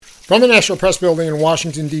From the National Press Building in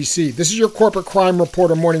Washington, D.C., this is your Corporate Crime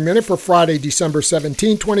Reporter Morning Minute for Friday, December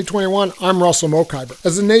 17, 2021. I'm Russell Mokhiber.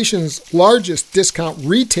 As the nation's largest discount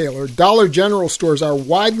retailer, Dollar General stores are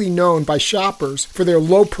widely known by shoppers for their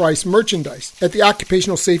low-price merchandise. At the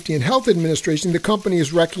Occupational Safety and Health Administration, the company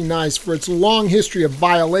is recognized for its long history of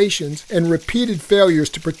violations and repeated failures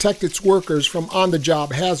to protect its workers from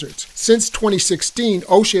on-the-job hazards. Since 2016,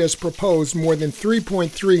 OSHA has proposed more than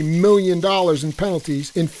 $3.3 million in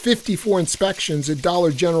penalties in 54 inspections at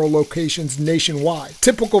Dollar General locations nationwide.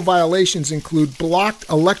 Typical violations include blocked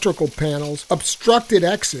electrical panels, obstructed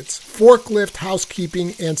exits, forklift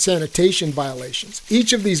housekeeping, and sanitation violations.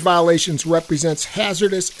 Each of these violations represents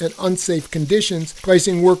hazardous and unsafe conditions,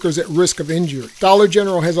 placing workers at risk of injury. Dollar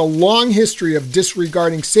General has a long history of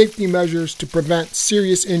disregarding safety measures to prevent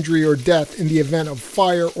serious injury or death in the event of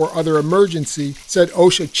fire or other emergency, said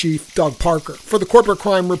OSHA Chief Doug Parker. For the Corporate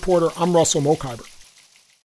Crime Reporter, I'm Russell Mokhiber.